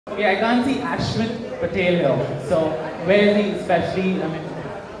Okay, I can't see Ashmit Patel here. So where is he especially? I mean,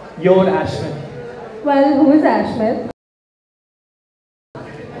 your Ashmit. Well, who is Ashmit?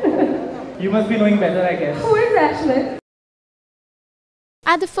 You must be knowing better, I guess. Who is Ashmit?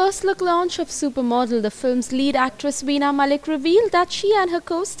 At the first look launch of Supermodel, the film's lead actress Veena Malik revealed that she and her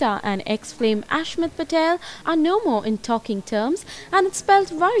co-star and ex-flame Ashmit Patel are no more in talking terms, and it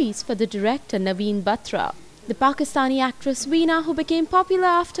spelled worries for the director Navin Batra. The Pakistani actress Veena, who became popular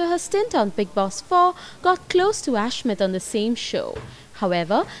after her stint on Bigg Boss 4, got close to Ashmit on the same show.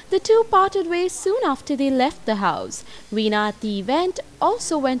 However, the two parted ways soon after they left the house. Veena at the event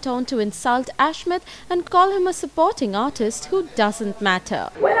also went on to insult Ashmit and call him a supporting artist who doesn't matter.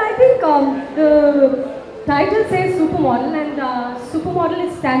 Well, I think the title says Supermodel, and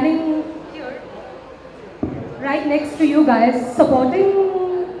Supermodel is standing here, right next to you guys.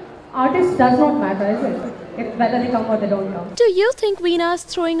 Supporting artists does not matter, is it? Whether they come or they don't come. Do you think Veena is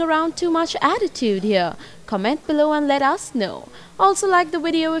throwing around too much attitude here? Comment below and let us know. Also like the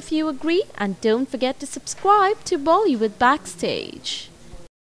video if you agree, and don't forget to subscribe to Bollywood Backstage.